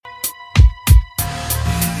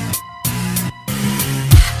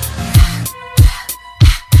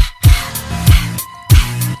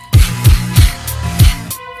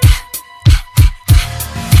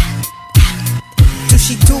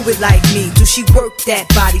it like me? Do she work that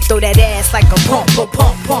body? Throw that ass like a pump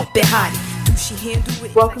it hottie. Do she handle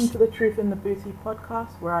it? Welcome to the Truth in the Booty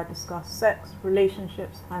podcast, where I discuss sex,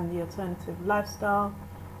 relationships, and the alternative lifestyle.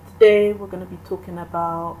 Today we're going to be talking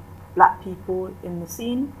about black people in the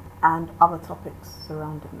scene and other topics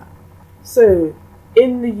surrounding that. So,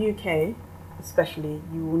 in the UK, especially,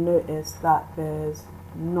 you will notice that there's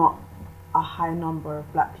not a high number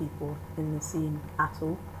of black people in the scene at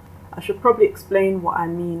all. I should probably explain what I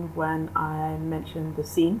mean when I mention the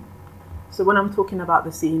scene. So when I'm talking about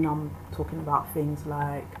the scene, I'm talking about things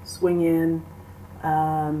like swinging,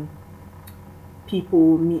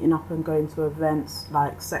 people meeting up and going to events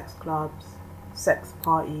like sex clubs, sex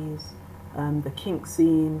parties, the kink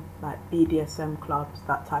scene, like BDSM clubs,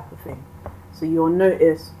 that type of thing. So you'll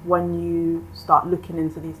notice when you start looking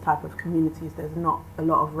into these type of communities, there's not a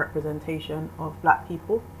lot of representation of black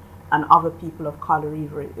people and other people of colour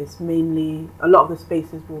either. It's mainly, a lot of the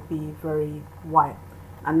spaces will be very white,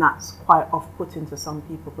 and that's quite off-putting to some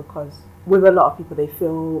people because with a lot of people they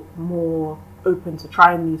feel more open to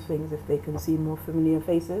trying these things if they can see more familiar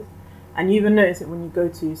faces. And you even notice it when you go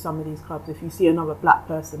to some of these clubs, if you see another black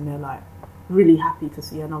person, they're like really happy to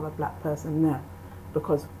see another black person there,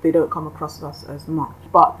 because they don't come across us as much.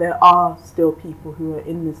 But there are still people who are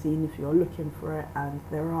in the scene if you're looking for it, and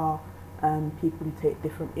there are people who take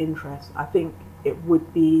different interests. I think it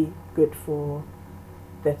would be good for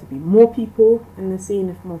there to be more people in the scene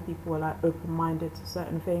if more people are like open-minded to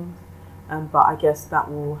certain things. But I guess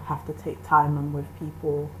that will have to take time, and with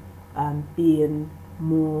people being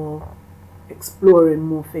more, exploring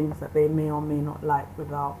more things that they may or may not like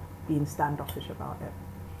without being standoffish about it.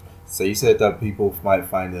 So you said that people might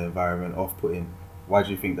find the environment off-putting. Why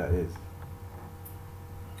do you think that is?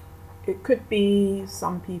 It could be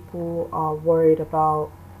some people are worried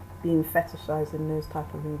about being fetishized in those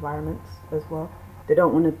type of environments as well. They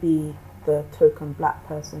don't want to be the token black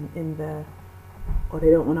person in there, or they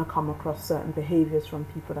don't want to come across certain behaviours from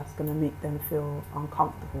people that's going to make them feel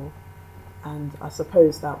uncomfortable. And I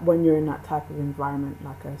suppose that when you're in that type of environment,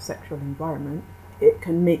 like a sexual environment, it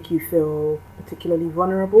can make you feel particularly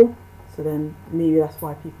vulnerable. So then maybe that's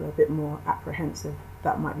why people are a bit more apprehensive.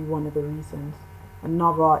 That might be one of the reasons.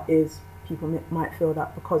 Another is people might feel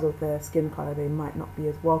that because of their skin colour they might not be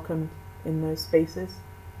as welcomed in those spaces.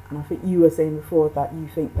 And I think you were saying before that you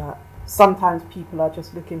think that sometimes people are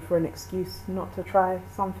just looking for an excuse not to try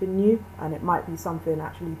something new, and it might be something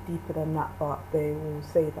actually deeper than that, but they will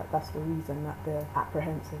say that that's the reason that they're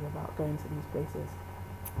apprehensive about going to these places.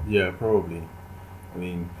 Yeah, probably. I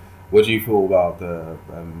mean, what do you feel about the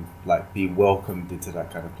like being welcomed into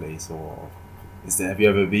that kind of place, or have you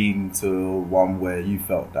ever been to one where you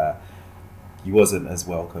felt that you wasn't as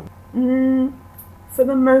welcome? For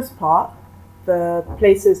the most part, the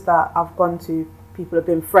places that I've gone to, people have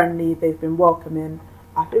been friendly, they've been welcoming.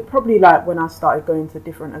 I think probably like when I started going to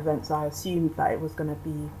different events, I assumed that it was going to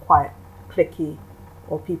be quite cliquey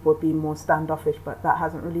or people would be more standoffish, but that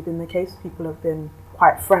hasn't really been the case. People have been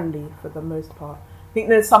quite friendly for the most part. I think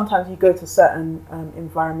there's sometimes you go to certain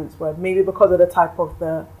environments where maybe because of the type of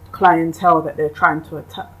the clientele that they're trying to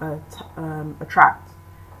attract,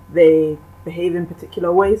 they behave in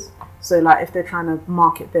particular ways. So like if they're trying to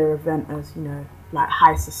market their event as, you know, like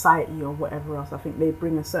high society or whatever else, I think they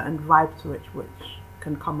bring a certain vibe to it which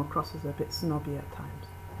can come across as a bit snobby at times.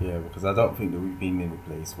 Yeah, because I don't think that we've been in a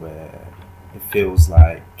place where it feels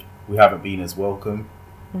like we haven't been as welcome.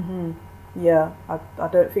 Yeah, I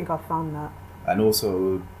don't think I've found that. And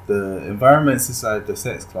also the environments inside the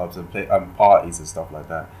sex clubs and parties and stuff like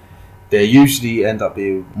that, they usually end up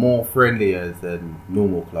being more friendlier than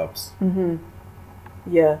normal clubs.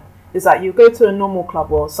 Yeah, it's like you go to a normal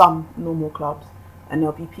club, or some normal clubs, and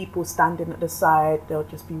there'll be people standing at the side, they'll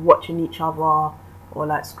just be watching each other or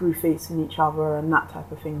like screw facing each other and that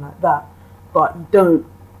type of thing like that. But you don't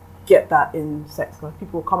get that in sex clubs.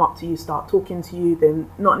 People will come up to you, start talking to you, they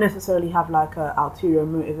not necessarily have like a ulterior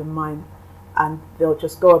motive in mind, and they'll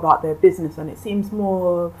just go about their business, and it seems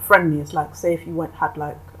more friendly. It's like, say if you had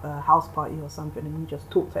like a house party or something and you just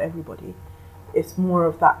talk to everybody, it's more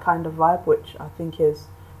of that kind of vibe, which I think is,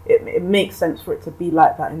 it makes sense for it to be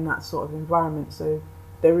like that in that sort of environment. So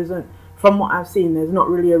there isn't, from what I've seen, there's not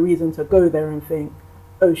really a reason to go there and think,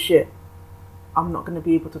 oh shit, I'm not going to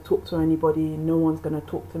be able to talk to anybody, no one's going to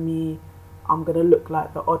talk to me, I'm going to look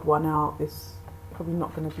like the odd one out. It's probably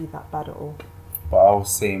not going to be that bad at all. But I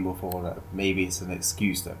was saying before that maybe it's an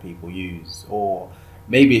excuse that people use, or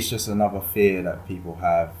maybe it's just another fear that people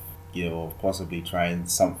have, you know, of possibly trying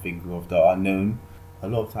something of the unknown. A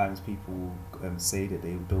lot of times people say that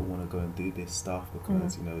they don't want to go and do this stuff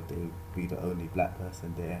because, you know, they'll be the only black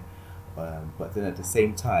person there, But then at the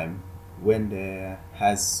same time, when there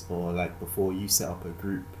has, or like before you set up a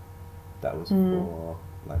group that was for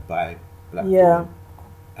like by black women,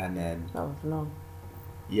 and then that was long.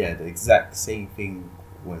 Yeah, the exact same thing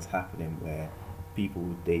was happening where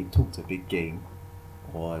people, they talked a big game,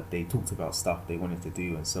 or they talked about stuff they wanted to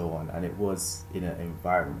do and so on, and it was in an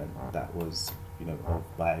environment that was, you know, of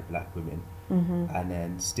by black women, and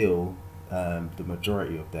then still the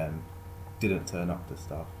majority of them didn't turn up to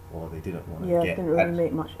stuff, or they didn't want to get. Didn't really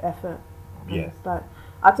make much effort. Yeah, it's like,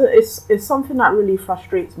 it's something that really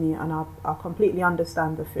frustrates me, and I completely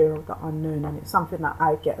understand the fear of the unknown, and it's something that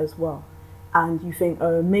I get as well. And you think,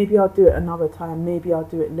 oh, maybe I'll do it another time, maybe I'll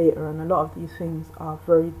do it later, and a lot of these things are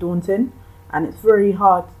very daunting, and it's very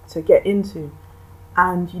hard to get into.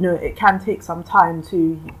 And, you know, it can take some time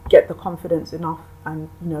to get the confidence enough and,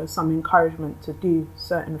 you know, some encouragement to do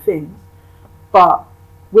certain things. But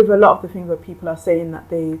with a lot of the things that people are saying that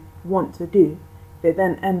they want to do, they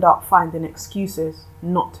then end up finding excuses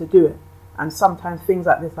not to do it. And sometimes things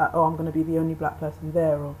like this, like, oh, I'm going to be the only black person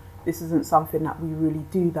there, or this isn't something that we really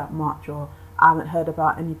do that much, or I haven't heard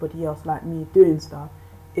about anybody else like me doing stuff.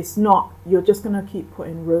 It's not, you're just going to keep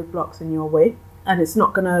putting roadblocks in your way, and it's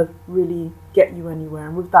not going to really get you anywhere.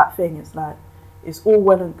 And with that thing, it's like, it's all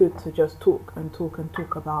well and good to just talk and talk and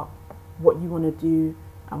talk about what you want to do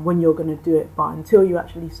and when you're going to do it, but until you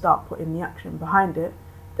actually start putting the action behind it,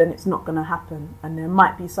 then it's not going to happen. And there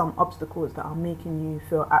might be some obstacles that are making you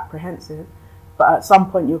feel apprehensive, but at some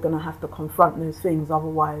point you're going to have to confront those things.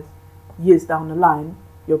 Otherwise, years down the line,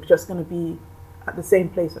 you're just going to be at the same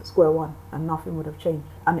place at square one, and nothing would have changed.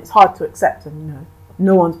 And it's hard to accept, and, you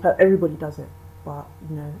know, everybody does it, but,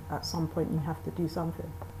 you know, at some point you have to do something.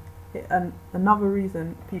 And another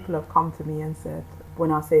reason people have come to me and said, when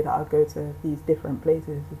I say that I go to these different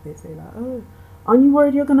places, is they say like, oh, aren't you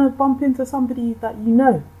worried you're going to bump into somebody that you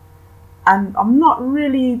know? And I'm not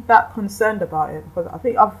really that concerned about it, because I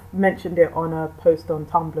think I've mentioned it on a post on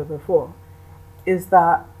Tumblr before, is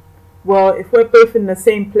that, well, if we're both in the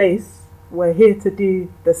same place, we're here to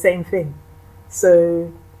do the same thing.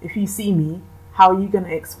 So if you see me, how are you going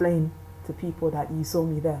to explain to people that you saw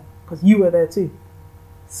me there? Because you were there too.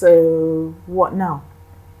 So what now?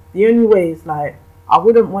 The only way is, like, I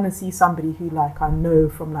wouldn't want to see somebody who, like, I know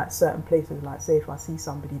from, like, certain places. Like, say if I see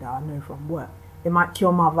somebody that I know from work, it might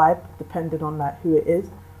kill my vibe depending on, like, who it is.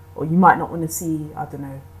 Or you might not want to see, I don't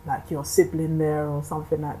know, like, your sibling there or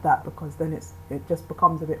something like that, because then it just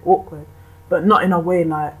becomes a bit awkward. But not in a way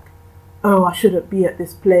like, oh, I shouldn't be at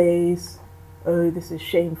this place, oh, this is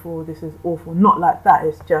shameful, this is awful. Not like that.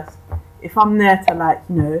 It's just, if I'm there to, like,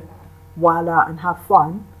 you know, while out and have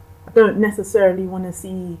fun, I don't necessarily want to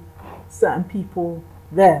see certain people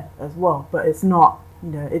there as well. But it's not, you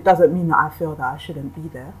know, it doesn't mean that I feel that I shouldn't be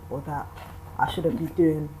there, or that I shouldn't be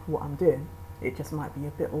doing what I'm doing. It just might be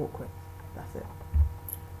a bit awkward. That's it.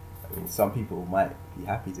 I mean, some people might be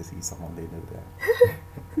happy to see someone they know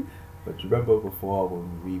there. But do you remember before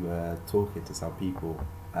when we were talking to some people,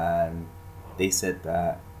 and they said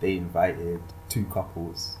that they invited 2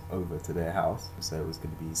 couples over to their house, so it was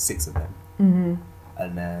going to be 6 of them.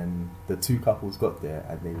 And then the 2 couples got there,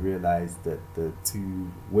 and they realised that the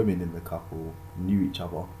 2 women in the couple knew each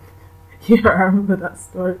other. Yeah, I remember that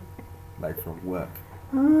story. Like, from work.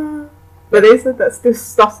 But they said that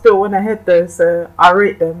stuff still went ahead though, so I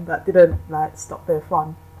rate them. That didn't, like, stop their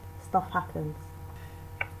fun. Stuff happens.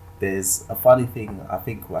 There's a funny thing, I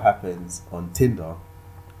think, what happens on Tinder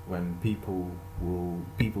when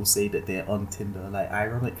people say that they're on Tinder, like,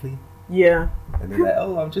 ironically. Yeah. And they're like,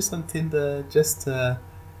 oh, I'm just on Tinder just to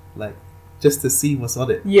see what's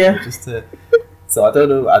on it. Yeah. So I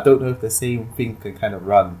don't know if the same thing can kind of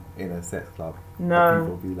run in a sex club. No.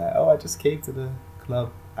 People be like, oh, I just came to the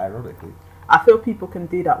club ironically. I feel people can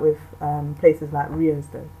do that with places like Rio's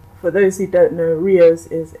though. For those who don't know, Rio's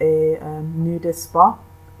is a nudist spa.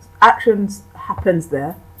 Actions happens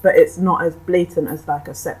there, but it's not as blatant as, like,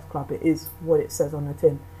 a sex club. It is what it says on the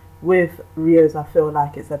tin. With Rio's, I feel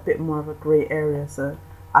like it's a bit more of a grey area, so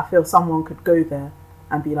I feel someone could go there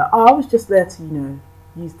and be like, oh, I was just there to, you know,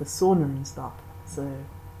 use the sauna and stuff, so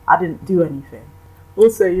I didn't do anything.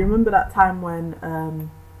 Also, you remember that time when I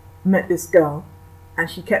met this girl and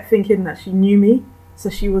she kept thinking that she knew me,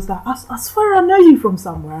 so she was like, I swear I know you from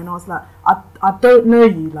somewhere, and I was like, I don't know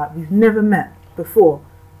you, like, we've never met before.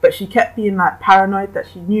 But she kept being, like, paranoid that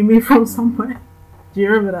she knew me from somewhere. Do you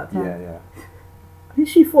remember that time? Yeah. I think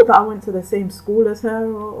she thought that I went to the same school as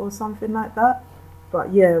her or something like that.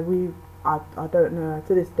 But yeah, I don't know her.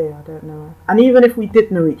 To this day, I don't know her. And even if we did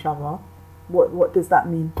know each other, what does that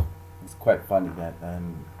mean? It's quite funny that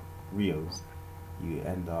Rio's, you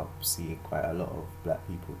end up seeing quite a lot of black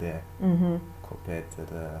people there Mm-hmm. compared to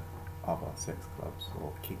the other sex clubs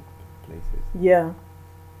or kink places. Yeah.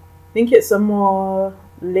 I think it's a more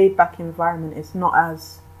laid back environment. It's not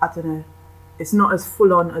as, I don't know, it's not as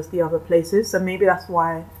full on as the other places. So maybe that's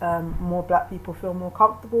why more black people feel more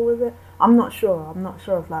comfortable with it. I'm not sure. I'm not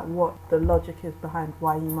sure of like what the logic is behind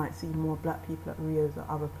why you might see more black people at Rio's at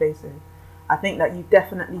other places. I think that you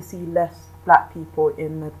definitely see less black people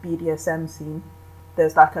in the BDSM scene.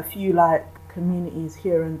 There's like a few like communities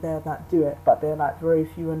here and there that do it, but they're like very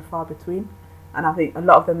few and far between. And I think a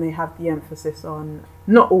lot of them, they have the emphasis on,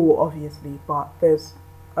 not all obviously, but there's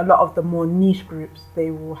a lot of the more niche groups, they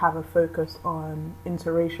will have a focus on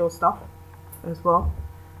interracial stuff as well.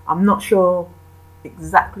 I'm not sure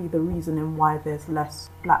exactly the reasoning why there's less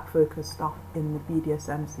black focused stuff in the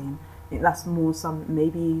BDSM scene. I think that's more some,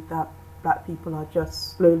 maybe that black people are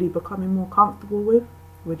just slowly becoming more comfortable with.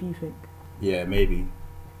 What do you think? Yeah, maybe.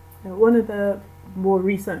 One of the more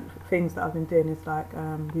recent things that I've been doing is like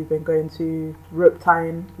we've been going to rope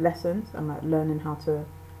tying lessons and like learning how to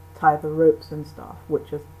tie the ropes and stuff,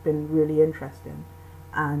 which has been really interesting.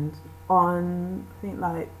 And on, I think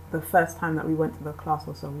like the first time that we went to the class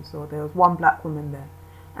or so, we saw there was one black woman there,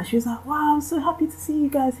 and she was like, "Wow, I'm so happy to see you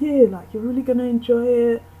guys here. Like, you're really gonna enjoy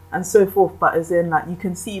it," and so forth. But as in, like, you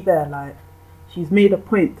can see there, like, she's made a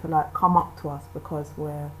point to like come up to us because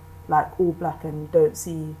we're like all black and you don't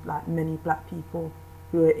see like many black people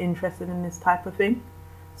who are interested in this type of thing.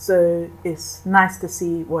 So it's nice to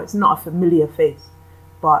see, well, it's not a familiar face,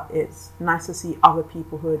 but it's nice to see other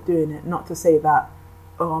people who are doing it. Not to say that,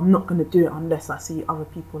 oh, I'm not going to do it unless I see other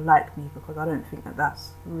people like me, because I don't think that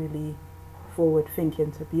that's really forward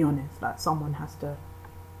thinking, to be honest. Like, someone has to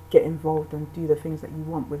get involved and do the things that you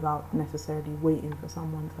want without necessarily waiting for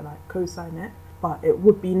someone to like co-sign it. But it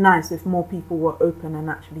would be nice if more people were open and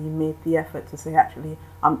actually made the effort to say, actually,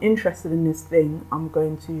 I'm interested in this thing, I'm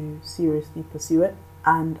going to seriously pursue it.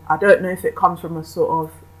 And I don't know if it comes from a sort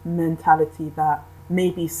of mentality that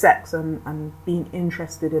maybe sex and being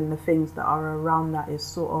interested in the things that are around that is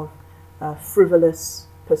sort of a frivolous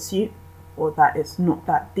pursuit, or that it's not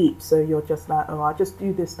that deep. So you're just like, oh, I just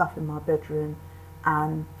do this stuff in my bedroom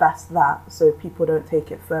and that's that. So people don't take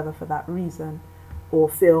it further for that reason, or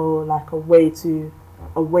feel like a way to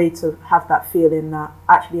have that feeling that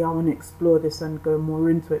actually I want to explore this and go more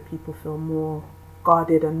into it. People feel more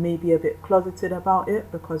guarded and maybe a bit closeted about it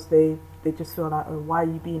because they just feel like, oh, why are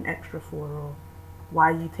you being extra for, or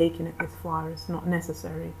why are you taking it this far? It's not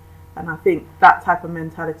necessary. And I think that type of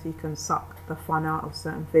mentality can suck the fun out of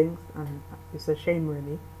certain things, and it's a shame,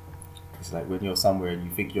 really. It's like when you're somewhere and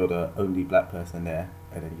you think you're the only black person there,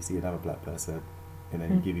 and then you see another black person, and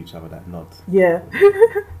then you give each other that nod. Yeah.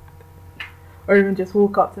 Or even just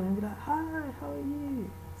walk up to them and be like, "Hi, how are you?"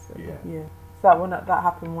 So, yeah. So that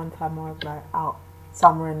happened one time. I was like out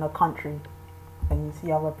somewhere in the country, and you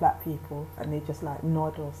see other black people, and they just like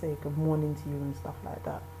nod or say good morning to you and stuff like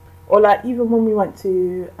that. Or like even when we went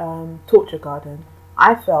to Torture Garden,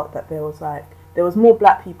 I felt that there was more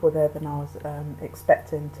black people there than I was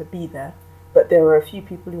expecting to be there. But there were a few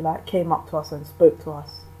people who like came up to us and spoke to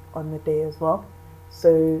us on the day as well.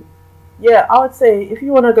 So yeah, I would say if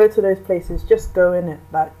you want to go to those places, just go in it.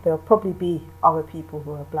 Like, there'll probably be other people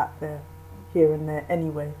who are black there, here and there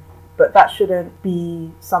anyway. But that shouldn't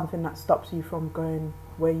be something that stops you from going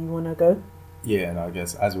where you want to go. Yeah, and I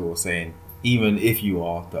guess as we were saying, even if you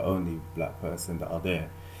are the only black person that are there,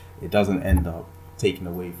 it doesn't end up taking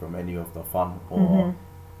away from any of the fun or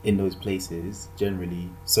in those places. Generally,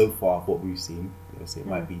 so far what we've seen, it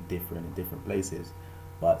might be different in different places,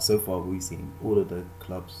 but so far we've seen all of the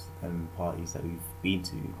clubs and parties that we've been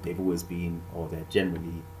to, they've always been, or they're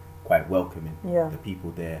generally quite welcoming. Yeah. The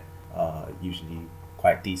people there are usually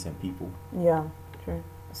quite decent people. Yeah, true.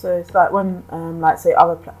 So it's like when, like, say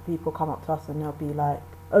other people come up to us and they'll be like,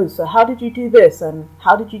 oh, so how did you do this? And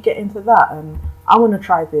how did you get into that? And I want to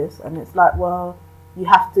try this. And it's like, well, you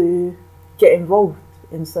have to get involved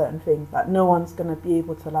in certain things. Like, no one's going to be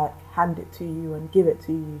able to like hand it to you and give it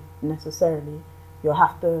to you necessarily. You'll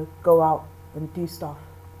have to go out and do stuff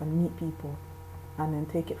and meet people and then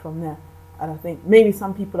take it from there. And I think maybe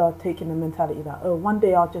some people are taking the mentality that, oh, one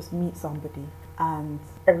day I'll just meet somebody and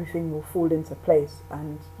everything will fall into place.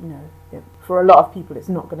 And, you know, for a lot of people, it's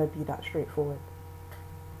not going to be that straightforward.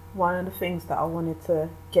 One of the things that I wanted to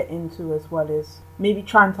get into as well is maybe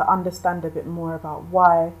trying to understand a bit more about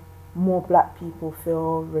why more black people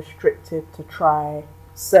feel restricted to try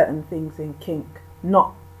certain things in kink.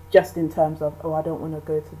 Not just in terms of, oh, I don't want to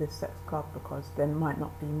go to this sex club because there might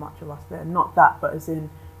not be much of us there. Not that, but as in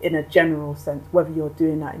a general sense, whether you're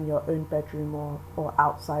doing that in your own bedroom or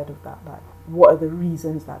outside of that, like what are the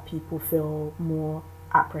reasons that people feel more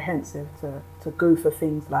apprehensive to go for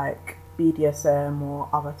things like BDSM or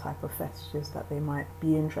other type of fetishes that they might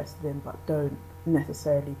be interested in but don't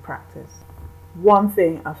necessarily practice. One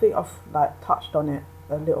thing, I think I've like touched on it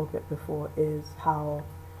a little bit before, is how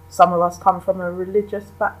some of us come from a religious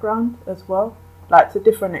background as well, like to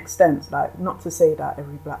different extents. Like, not to say that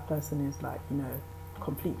every black person is like, you know,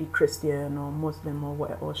 completely Christian or Muslim or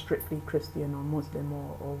whatever, or strictly Christian or Muslim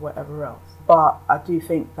or whatever else. But I do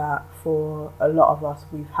think that for a lot of us,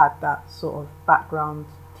 we've had that sort of background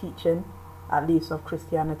teaching, at least of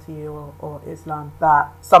Christianity or Islam,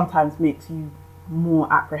 that sometimes makes you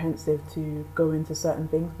more apprehensive to go into certain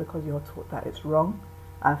things because you're taught that it's wrong.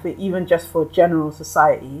 I think even just for general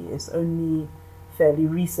society, it's only fairly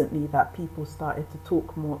recently that people started to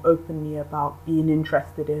talk more openly about being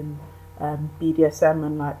interested in BDSM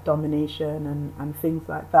and like domination and things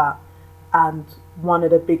like that. And one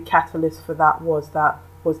of the big catalysts for that was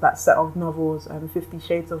that set of novels, 50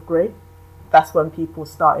 Shades of Grey. That's when people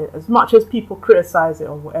started, as much as people criticize it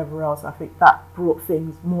or whatever else, I think that brought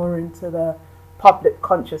things more into the public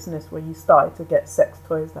consciousness, where you started to get sex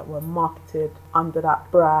toys that were marketed under that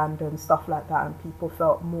brand and stuff like that, and people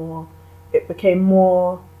felt more, it became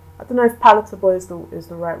more, I don't know if palatable is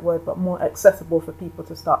the right word, but more accessible for people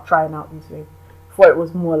to start trying out these things. Before it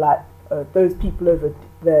was more like, those people over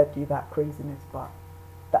there do that craziness, but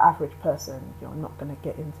the average person, you're not going to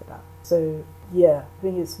get into that. So yeah, I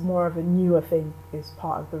think it's more of a newer thing, is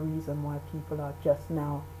part of the reason why people are just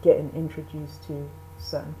now getting introduced to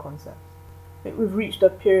certain concepts. I think we've reached a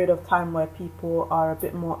period of time where people are a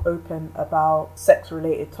bit more open about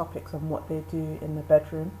sex-related topics and what they do in the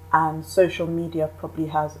bedroom, and social media probably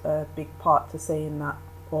has a big part to say in that,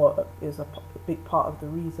 or is a big part of the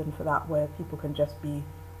reason for that, where people can just be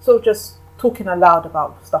sort of just talking aloud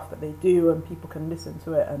about stuff that they do, and people can listen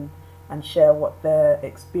to it and share what their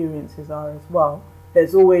experiences are as well.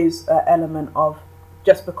 There's always an element of,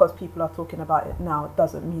 just because people are talking about it now, it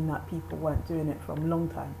doesn't mean that people weren't doing it from a long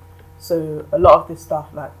time. So a lot of this stuff,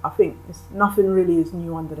 like, I think nothing really is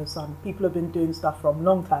new under the sun. People have been doing stuff from a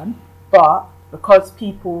long time, but because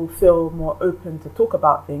people feel more open to talk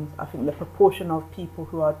about things, I think the proportion of people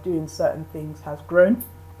who are doing certain things has grown,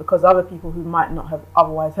 because other people who might not have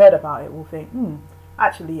otherwise heard about it will think,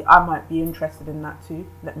 actually, I might be interested in that too.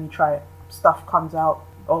 Let me try it. Stuff comes out,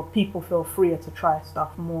 or people feel freer to try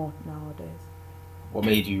stuff more nowadays. What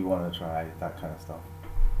made you want to try that kind of stuff?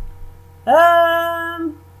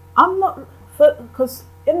 I'm not, because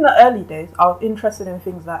in the early days, I was interested in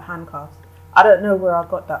things like handcuffs. I don't know where I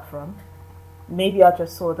got that from. Maybe I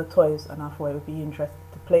just saw the toys and I thought it would be interesting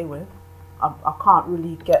to play with. I can't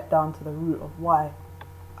really get down to the root of why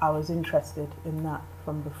I was interested in that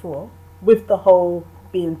from before. With the whole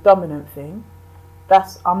being dominant thing,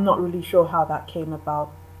 I'm not really sure how that came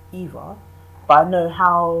about either, but I know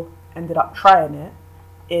how I ended up trying it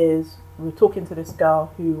is, we were talking to this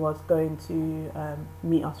girl who was going to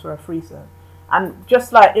meet us for a threesome, and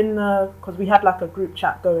just like because we had like a group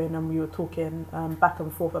chat going, and we were talking back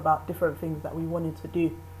and forth about different things that we wanted to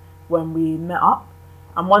do when we met up,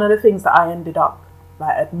 and one of the things that I ended up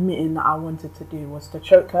like admitting that I wanted to do was to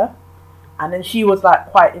choke her, and then she was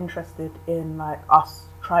like quite interested in like us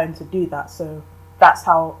trying to do that. So that's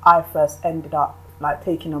how I first ended up like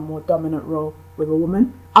taking a more dominant role with a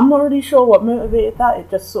woman. I'm not really sure what motivated that. It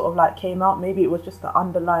just sort of like came out. Maybe it was just the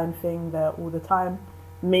underlying thing there all the time.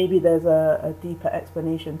 Maybe there's a deeper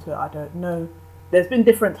explanation to it. I don't know. There's been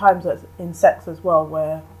different times in sex as well,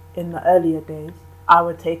 where in the earlier days I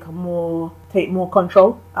would take more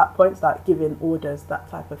control at points, like giving orders, that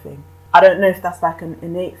type of thing. I don't know if that's like an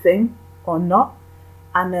innate thing or not.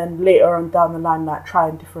 And then later on down the line, like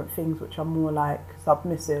trying different things which are more like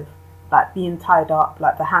submissive, like being tied up,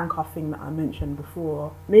 like the handcuff thing that I mentioned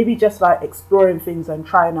before. Maybe just like exploring things and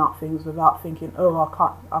trying out things without thinking, oh,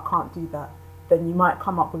 I can't do that. Then you might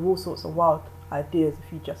come up with all sorts of wild ideas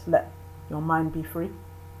if you just let your mind be free.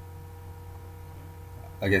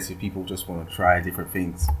 I guess if people just want to try different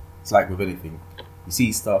things, it's like with anything. You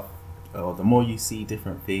see stuff, or the more you see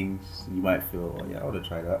different things, you might feel, oh yeah, I want to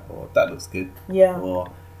try that, or that looks good. Yeah.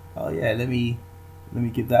 Or, oh yeah, let me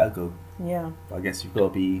give that a go. Yeah. But I guess you've got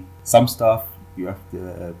to be, some stuff you have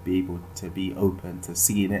to be able to be open to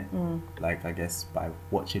seeing it. Like, I guess by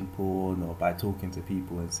watching porn or by talking to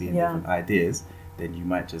people and seeing different ideas, then you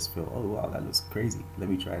might just feel, oh wow, that looks crazy, let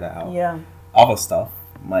me try that out. Yeah. Other stuff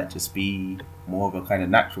might just be more of a kind of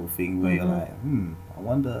natural thing where you're like, I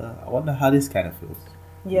wonder how this kind of feels.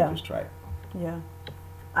 Yeah. You just try it. Yeah.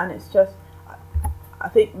 And it's just, I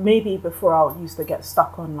think maybe before I used to get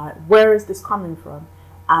stuck on like, where is this coming from?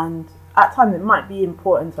 And at times it might be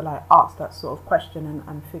important to like ask that sort of question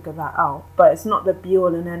and figure that out. But it's not the be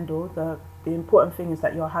all and end all. The important thing is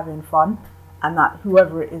that you're having fun, and that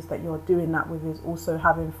whoever it is that you're doing that with is also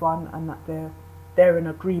having fun, and that they're in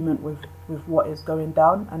agreement with what is going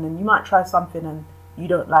down. And then you might try something and you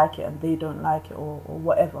don't like it and they don't like it or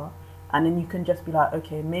whatever. And then you can just be like,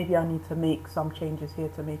 okay, maybe I need to make some changes here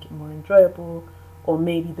to make it more enjoyable, or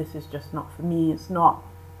maybe this is just not for me.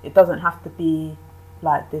 It doesn't have to be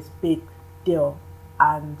like this big deal.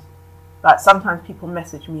 And like sometimes people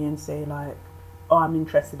message me and say like, oh, I'm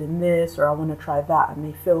interested in this, or I want to try that, and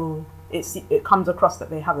they feel it comes across that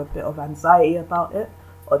they have a bit of anxiety about it,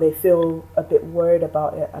 or they feel a bit worried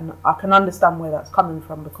about it. And I can understand where that's coming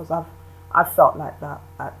from, because I've felt like that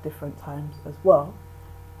at different times as well.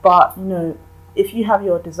 But you know, if you have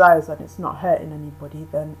your desires and it's not hurting anybody,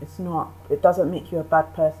 then it doesn't make you a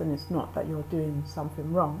bad person. It's not that you're doing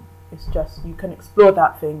something wrong. It's just you can explore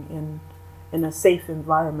that thing in a safe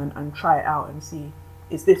environment and try it out and see,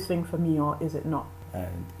 is this thing for me or is it not?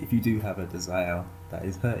 And if you do have a desire that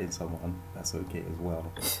is hurting someone, that's okay as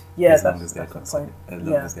well. Yeah, as long as they're consenting. As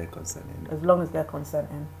long as they're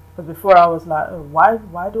consenting. Because before I was like, oh, why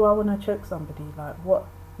do I want to choke somebody? Like, what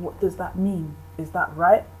does that mean? Is that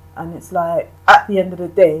right? And it's like, at the end of the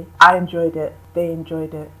day, I enjoyed it, they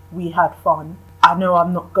enjoyed it, we had fun. I know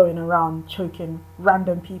I'm not going around choking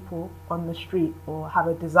random people on the street, or have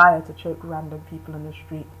a desire to choke random people on the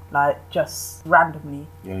street, like just randomly.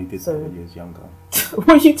 You only did that when you was younger. What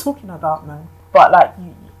are you talking about, man? But like,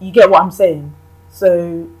 you get what I'm saying.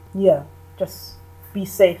 So yeah, just be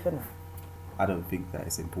safe, innit? I don't think that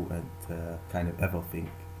it's important to kind of ever think,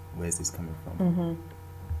 where's this coming from? Mm-hmm.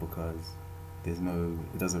 Because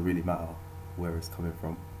it doesn't really matter where it's coming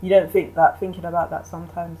from. You don't think that thinking about that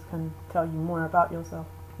sometimes can tell you more about yourself?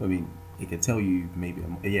 I mean, it can tell you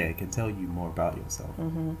it can tell you more about yourself.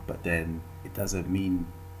 Mm-hmm. But then it doesn't mean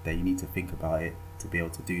that you need to think about it to be able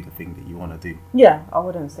to do the thing that you want to do. Yeah, I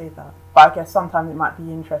wouldn't say that. But I guess sometimes it might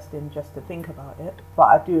be interesting just to think about it. But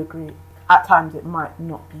I do agree, at times it might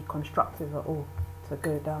not be constructive at all to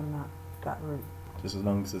go down that route. Just as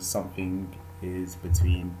long as there's something is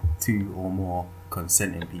between two or more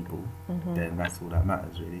consenting people, mm-hmm. then that's all that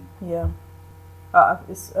matters, really. Yeah.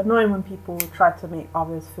 It's annoying when people try to make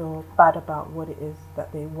others feel bad about what it is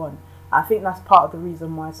that they want. I think that's part of the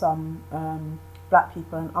reason why some black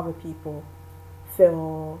people and other people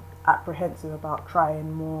feel apprehensive about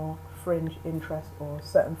trying more fringe interests or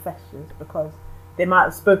certain fetishes, because they might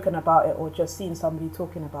have spoken about it or just seen somebody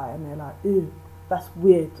talking about it and they're like, ooh, that's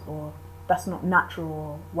weird, or that's not natural,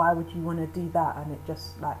 or why would you want to do that? And it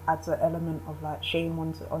just like adds an element of like shame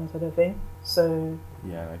onto the thing. So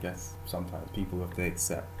yeah, I guess sometimes people have to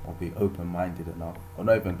accept or be open-minded enough, or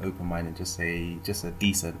not even open-minded, just a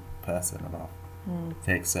decent person enough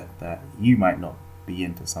to accept that you might not be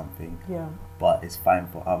into something, yeah, but it's fine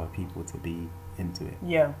for other people to be into it.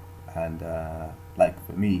 Yeah. And like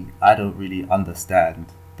for me, I don't really understand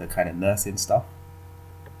the kind of nursing stuff.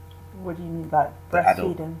 What do you mean, like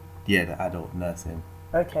breastfeeding? Yeah, the adult nursing.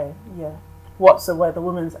 Okay, yeah. What, so where the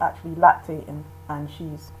woman's actually lactating and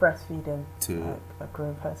she's breastfeeding to a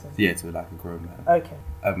grown person? Yeah, to like a grown man. Okay.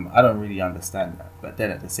 I don't really understand that. But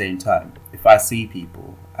then at the same time, if I see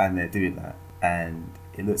people and they're doing that and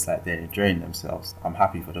it looks like they're enjoying themselves, I'm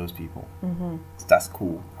happy for those people. Mm-hmm. So that's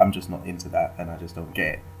cool. I'm just not into that and I just don't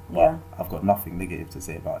get it. But yeah. I've got nothing negative to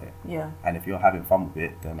say about it. Yeah. And if you're having fun with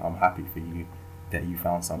it, then I'm happy for you that you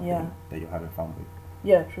found something that you're having fun with.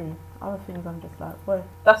 Yeah, true. Other things I'm just like, well,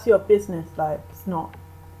 that's your business. Like, it's not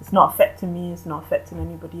affecting me. It's not affecting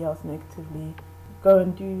anybody else negatively. Go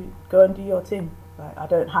and do your thing. Like, I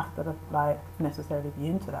don't have to like necessarily be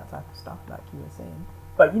into that type of stuff, like you were saying.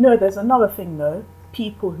 But you know, there's another thing though.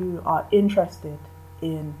 People who are interested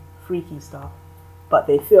in freaky stuff, but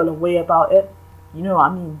they feel a way about it. You know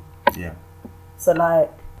what I mean? Yeah. So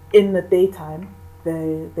like in the daytime,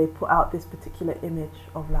 they put out this particular image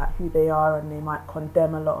of like who they are, and they might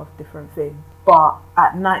condemn a lot of different things. But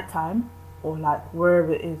at nighttime, or like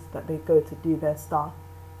wherever it is that they go to do their stuff,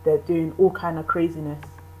 they're doing all kind of craziness,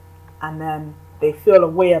 and then they feel a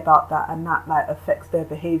way about that, and that like affects their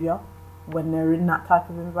behavior when they're in that type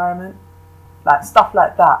of environment. Like stuff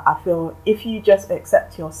like that, I feel if you just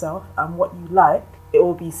accept yourself and what you like, it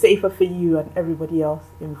will be safer for you and everybody else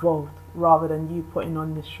involved, rather than you putting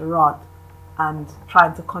on this charade and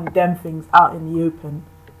trying to condemn things out in the open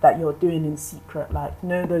that you're doing in secret. Like, you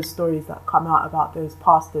know those stories that come out about those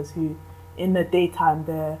pastors who in the daytime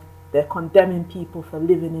they're condemning people for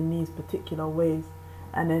living in these particular ways,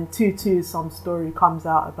 and then 2-2 some story comes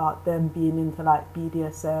out about them being into like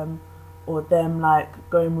BDSM, or them like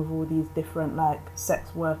going with all these different like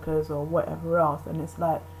sex workers or whatever else, and it's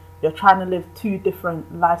like you're trying to live two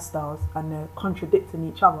different lifestyles and they're contradicting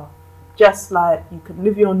each other. Just like you could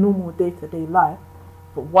live your normal day-to-day life,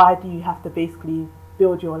 but why do you have to basically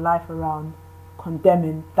build your life around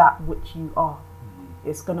condemning that which you are?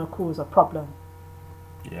 It's going to cause a problem.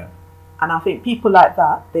 Yeah. And I think people like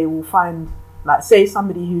that, they will find, like, say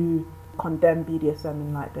somebody who condemn BDSM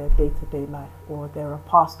in like their day-to-day life, or they're a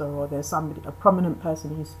pastor, or there's somebody, a prominent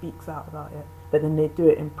person who speaks out about it, but then they do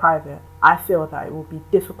it in private. I feel that it will be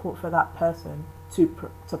difficult for that person to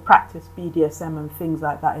practice BDSM and things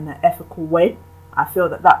like that in an ethical way. I feel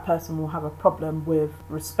that that person will have a problem with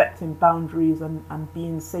respecting boundaries and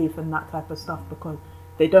being safe and that type of stuff, because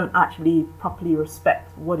they don't actually properly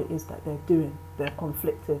respect what it is that they're doing. They're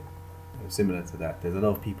conflicted. Similar to that, there's a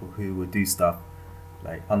lot of people who would do stuff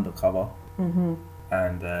like undercover, Mm-hmm.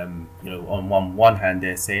 and on one hand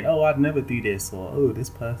they're saying, oh, I'd never do this, or oh, this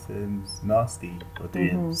person's nasty or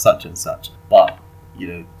doing such and such, but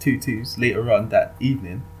 2-2s later on that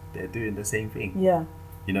evening they're doing the same thing. Yeah.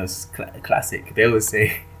 It's classic. They always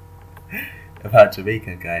say about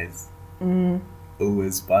Jamaican guys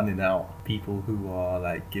always bunning out people who are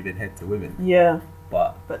like giving head to women. Yeah.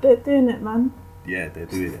 But they're doing it, man. Yeah, they're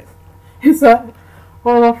doing it. It's like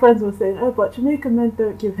one of my friends was saying, oh, but Jamaican men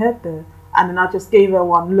don't give head though. And then I just gave her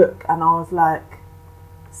one look and I was like,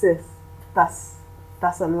 sis, that's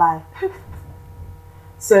a lie.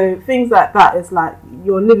 So things like that is like,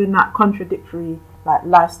 you're living that contradictory like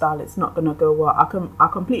lifestyle. It's not gonna go well. I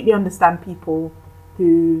completely understand people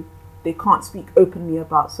who they can't speak openly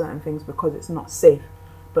about certain things because it's not safe,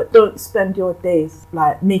 but don't spend your days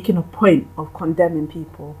like making a point of condemning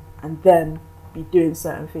people and then be doing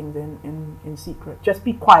certain things in secret. Just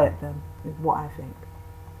be quiet then, is what I think.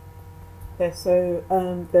 Okay, so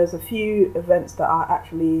there's a few events that are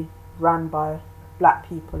actually run by black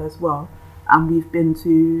people as well, and we've been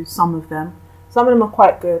to some of them. Some of them are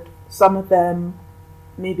quite good. Some of them,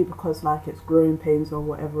 maybe because like it's growing pains or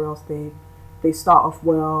whatever else, they start off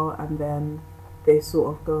well and then they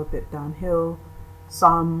sort of go a bit downhill.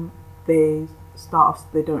 Some they start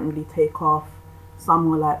off, they don't really take off. Some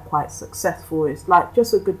were like quite successful. It's like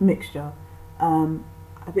just a good mixture.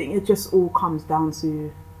 I think it just all comes down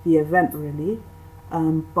to the event really.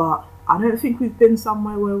 But I don't think we've been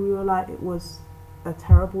somewhere where we were like it was a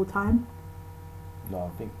terrible time.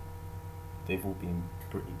 No, I think they've all been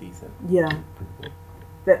pretty decent. Yeah. Pretty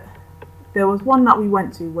good. There was one that we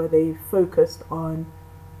went to where they focused on,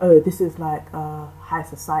 oh, this is like a high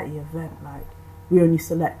society event. Like we only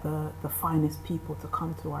select the finest people to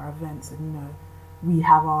come to our events, and we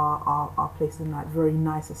have our place in like very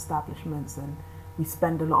nice establishments, and we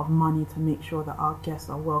spend a lot of money to make sure that our guests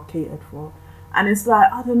are well catered for. And it's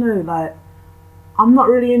like, I don't know, like I'm not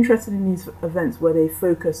really interested in these events where they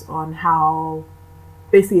focus on how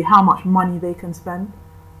much money they can spend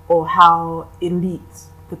or how elite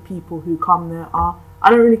the people who come there are. I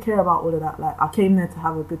don't really care about all of that. Like I came there to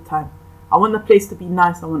have a good time. I want the place to be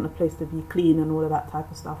nice. I want the place to be clean and all of that type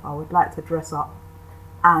of stuff. I would like to dress up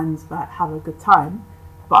and like have a good time,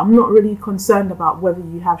 but I'm not really concerned about whether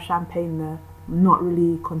you have champagne there. I'm not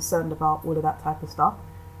really concerned about all of that type of stuff.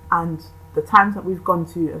 And the times that we've gone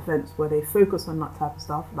to events where they focus on that type of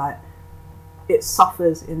stuff, like it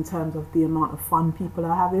suffers in terms of the amount of fun people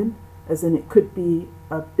are having, as in it could be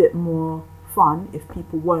a bit more fun if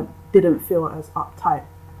people didn't feel as uptight,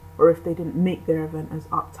 or if they didn't make their event as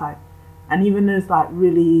uptight. And even those like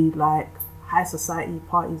really like high society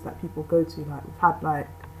parties that people go to, like we've had like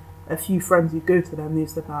a few friends who go to them, they've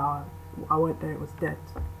said, oh, I went there, it was dead,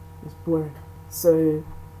 it was boring. So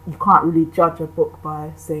you can't really judge a book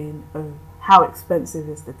by saying, oh, how expensive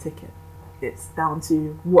is the ticket. It's down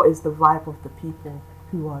to what is the vibe of the people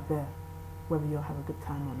who are there, whether you'll have a good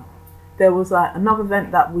time or not. There was like another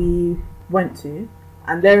event that we went to,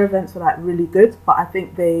 and their events were like really good, but I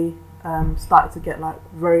think they started to get like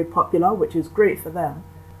very popular, which is great for them.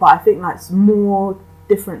 But I think like more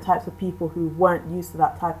different types of people who weren't used to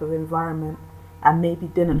that type of environment and maybe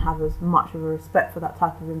didn't have as much of a respect for that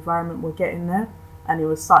type of environment were getting there, and it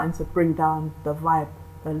was starting to bring down the vibe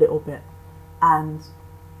a little bit. And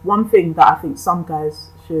one thing that I think some guys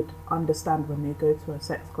should understand when they go to a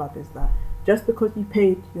sex club is that just because you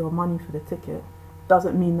paid your money for the ticket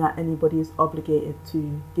doesn't mean that anybody is obligated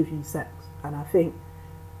to give you sex. And I think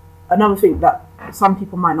another thing that some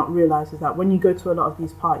people might not realise is that when you go to a lot of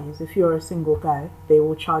these parties, if you're a single guy, they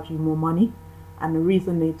will charge you more money. And the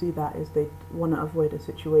reason they do that is they want to avoid a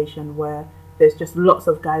situation where there's just lots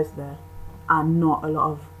of guys there and not a lot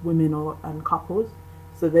of women and couples.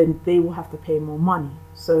 So then they will have to pay more money.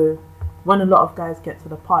 So when a lot of guys get to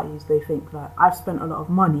the parties, they think that I've spent a lot of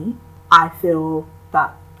money, I feel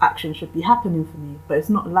that action should be happening for me. But it's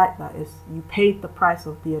not like that. It's you paid the price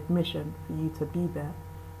of the admission for you to be there.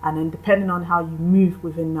 And then depending on how you move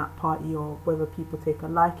within that party, or whether people take a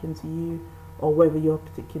liking to you, or whether you're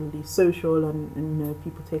particularly social and you know,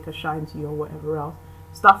 people take a shine to you or whatever else,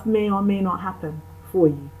 stuff may or may not happen for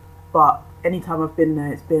you. But anytime I've been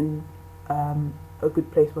there, it's been a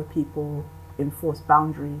good place where people enforce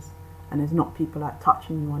boundaries, and there's not people like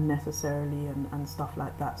touching you unnecessarily and stuff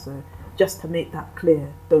like that. So just to make that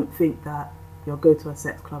clear, don't think that you'll go to a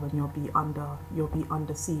sex club and you'll be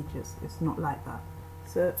under siege. It's not like that.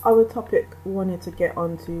 So other topic I wanted to get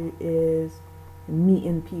onto is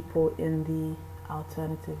meeting people in the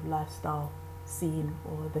alternative lifestyle scene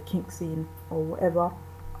or the kink scene or whatever.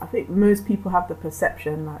 I think most people have the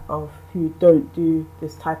perception like of who don't do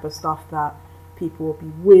this type of stuff that people will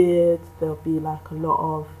be weird. There'll be like a lot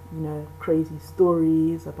of, you know, crazy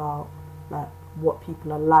stories about like what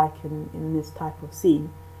people are like in this type of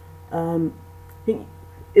scene. I think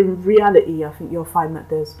in reality, I think you'll find that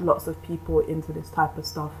there's lots of people into this type of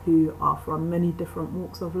stuff who are from many different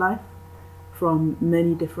walks of life, from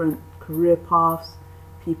many different career paths,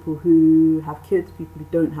 people who have kids, people who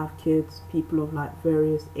don't have kids, people of like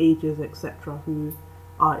various ages, etc., who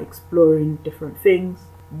are exploring different things.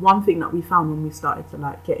 One thing that we found when we started to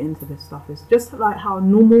like get into this stuff is just like how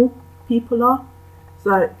normal people are. It's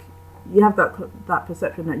like you have that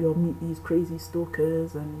perception that you'll meet these crazy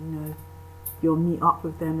stalkers and, you know, you'll meet up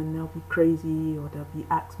with them and they'll be crazy or they'll be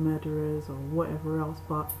axe murderers or whatever else,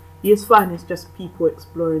 but you just find it's just people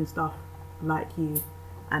exploring stuff like you,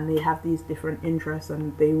 and they have these different interests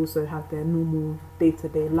and they also have their normal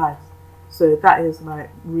day-to-day lives. So that is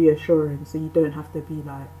like reassuring, so you don't have to be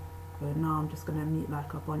like, oh, no, I'm just gonna meet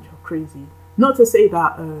like a bunch of crazy. Not to say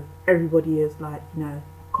that everybody is like, you know,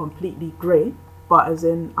 completely great, but as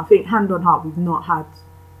in, I think hand on heart, we've not had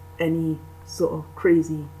any sort of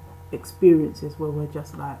crazy experiences where we're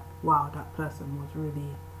just like, wow, that person was really,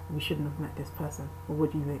 we shouldn't have met this person. Or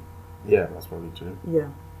what do you think? Yeah, that's probably true. Yeah.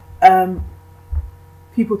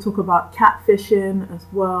 People talk about catfishing as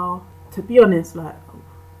well. To be honest, like,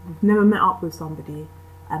 we've never met up with somebody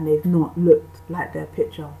and they've not looked like their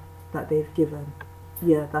picture that they've given.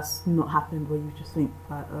 Yeah, that's not happened, where you just think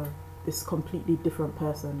like, this completely different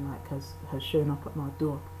person like has shown up at my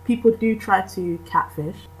door. People do try to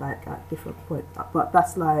catfish like at different points, but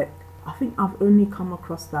that's like, I think I've only come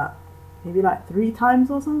across that maybe like 3 times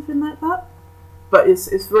or something like that. But it's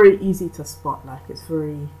very easy to spot, like it's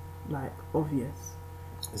very like obvious.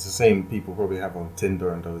 It's the same people probably have on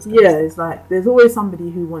Tinder and those. Yeah, it's like there's always somebody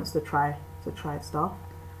who wants to try stuff,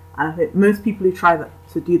 and I think most people who try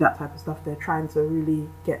to do that type of stuff, they're trying to really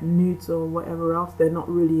get nudes or whatever else. They're not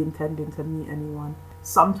really intending to meet anyone.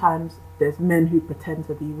 Sometimes there's men who pretend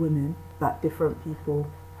to be women that different people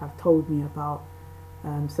have told me about.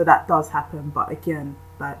 So that does happen, but again,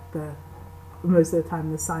 like most of the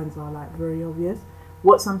time the signs are like very obvious.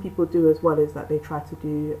 What some people do as well is that they try to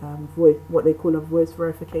do what they call a voice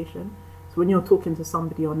verification. So when you're talking to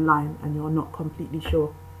somebody online and you're not completely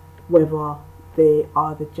sure whether they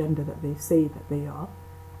are the gender that they say that they are,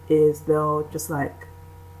 is they'll just like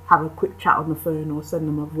have a quick chat on the phone or send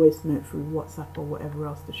them a voice note through WhatsApp or whatever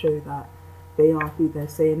else to show that they are who they're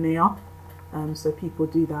saying they are. So people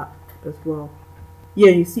do that as well. Yeah,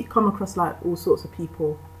 you come across like all sorts of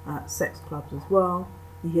people at sex clubs as well.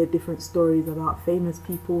 You hear different stories about famous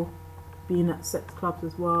people being at sex clubs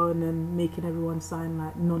as well, and then making everyone sign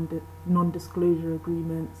like non-disclosure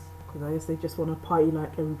agreements, because I guess they just want to party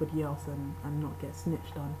like everybody else and not get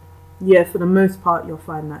snitched on. Yeah, for the most part you'll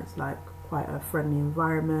find that it's like quite a friendly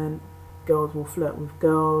environment. Girls will flirt with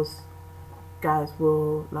girls, couples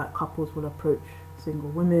will approach single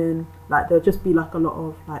women. Like there'll just be like a lot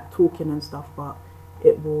of like talking and stuff, but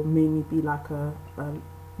it will mainly be like a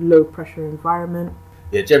low pressure environment.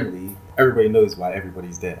 Yeah, generally everybody knows why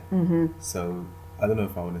everybody's there. Mm-hmm. So I don't know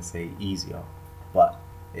if I want to say easier, but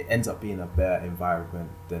it ends up being a better environment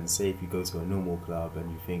than, say, if you go to a normal club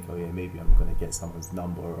and you think, oh yeah, maybe I'm going to get someone's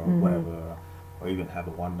number or whatever, or even have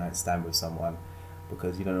a one night stand with someone,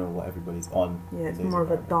 because you don't know what everybody's on. Yeah, it's more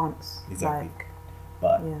of a dance. Exactly. Like,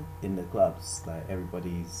 but in the clubs, like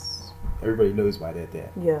everybody knows why they're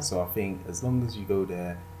there. Yeah. So I think as long as you go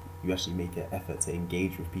there, you actually make an effort to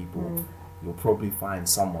engage with people, you'll probably find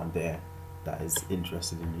someone there that is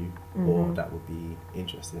interested in you, or that would be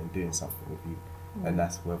interested in doing something with you. And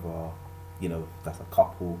that's whether, you know, that's a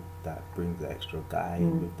couple that brings an extra guy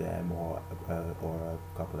in with them, or a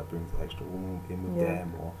couple that brings an extra woman in with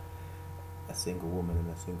them, or a single woman and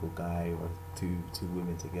a single guy, or two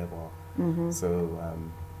women together. Mm-hmm. So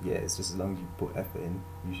yeah, it's just as long as you put effort in,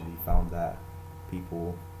 usually found that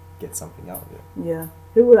people get something out of it. Yeah.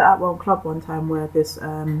 We were at one club one time where this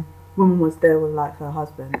woman was there with like her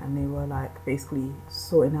husband, and they were like basically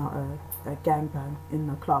sorting out a gangbang in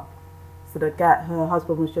the club. So her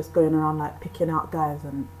husband was just going around like picking out guys,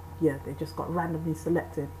 and yeah, they just got randomly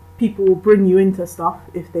selected. People will bring you into stuff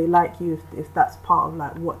if they like you, if that's part of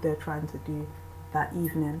like what they're trying to do that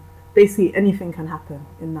evening. Basically anything can happen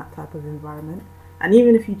in that type of environment. And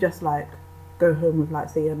even if you just like go home with like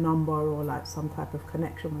say a number or like some type of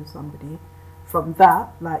connection with somebody, from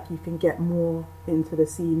that like you can get more into the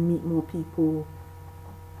scene, meet more people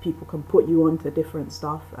can put you onto different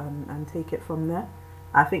stuff and take it from there.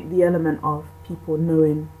 I think the element of people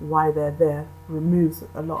knowing why they're there removes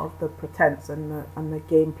a lot of the pretense and the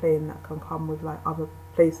game playing that can come with like other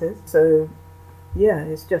places. So yeah,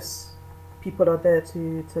 it's just people are there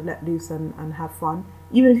to let loose and have fun.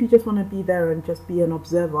 Even if you just want to be there and just be an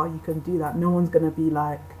observer, you can do that. No one's going to be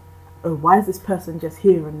like, oh, why is this person just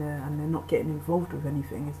here and they're not getting involved with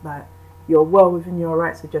anything. It's like you're well within your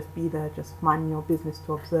rights to just be there, just minding your business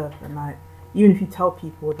to observe. And like, even if you tell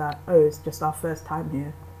people that, oh, it's just our first time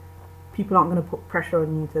here, people aren't going to put pressure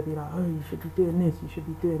on you to be like, oh, you should be doing this, you should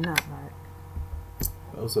be doing that. Like,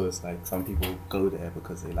 also, it's like some people go there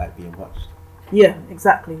because they like being watched. Yeah,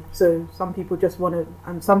 exactly. So some people just want to,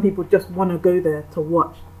 and some people just want to go there to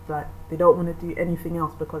watch. Like, they don't want to do anything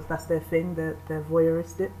else because that's their thing. They're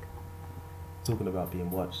voyeuristic. Talking about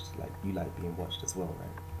being watched, like you like being watched as well, right?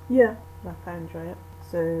 Yeah, like I enjoy it.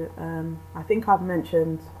 So I think I've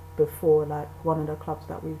mentioned before, like one of the clubs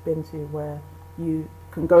that we've been to where you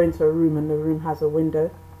can go into a room and the room has a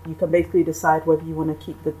window. You can basically decide whether you want to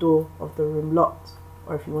keep the door of the room locked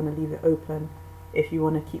or if you want to leave it open, if you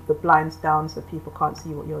want to keep the blinds down so people can't see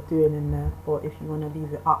what you're doing in there, or if you want to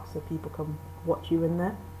leave it up so people can watch you in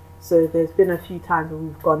there. So there's been a few times where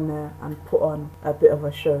we've gone there and put on a bit of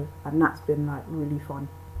a show, and that's been like really fun.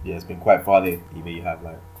 Yeah, it's been quite funny. Either you have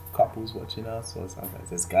like couples watching us, or sometimes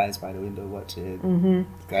there's guys by the window watching. Mm-hmm.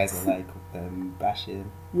 Guys are like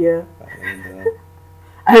bashing. Yeah. By the window.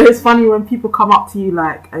 And it's funny when people come up to you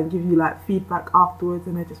like and give you like feedback afterwards,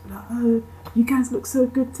 and they just be like, "Oh, you guys look so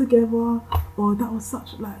good together," or "That was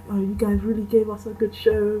such like, oh, you guys really gave us a good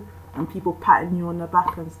show," and people patting you on the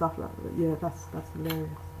back and stuff like that. Yeah, that's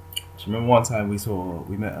hilarious. Do you remember one time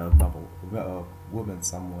we met a woman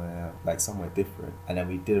somewhere different, and then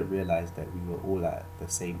we didn't realise that we were all at the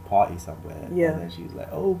same party somewhere. Yeah. And then she was like,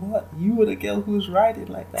 "Oh, what? You were the girl who was riding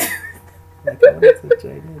like that?" Like I wanted to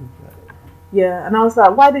join in. But... Yeah, and I was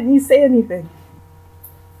like, "Why didn't you say anything?"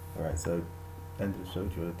 All right, so end of the show.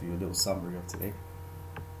 Do you want to do a little summary of today?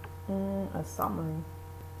 A summary.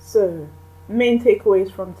 So, main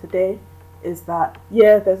takeaways from today is that,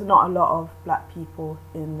 yeah, there's not a lot of black people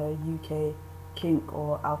in the UK kink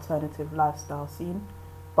or alternative lifestyle scene,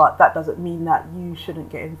 but that doesn't mean that you shouldn't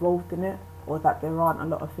get involved in it or that there aren't a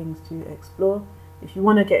lot of things to explore. If you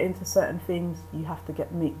want to get into certain things, you have to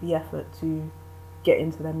make the effort to get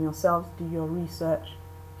into them yourselves, do your research,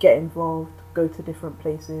 get involved, go to different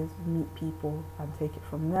places, meet people and take it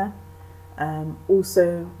from there.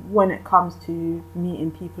 Also, when it comes to meeting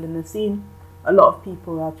people in the scene, a lot of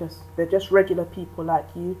people they're just regular people like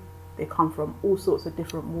you. They come from all sorts of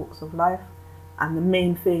different walks of life, and the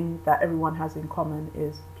main thing that everyone has in common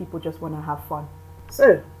is people just want to have fun.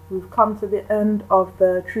 So we've come to the end of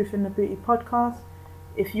the Truth in the Booty podcast.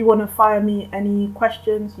 If you want to fire me any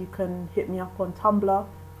questions, you can hit me up on Tumblr.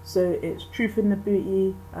 So it's Truth in the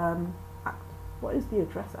Booty. What is the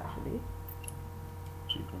address actually?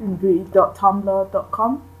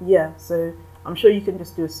 Booty.tumblr.com. Yeah, so I'm sure you can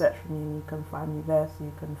just do a search for me and you can find me there, so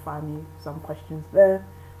you can find me some questions there.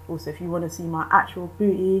 Also, if you want to see my actual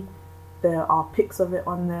booty, there are pics of it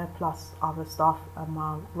on there, plus other stuff and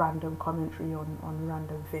my random commentary on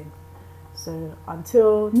random things. So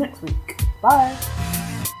until next week, bye!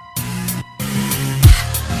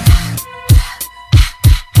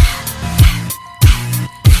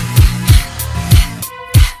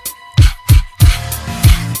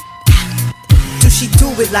 She do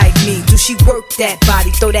it like me? Do she work that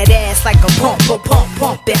body? Throw that ass like a pump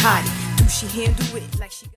it hottie? Do she handle it like she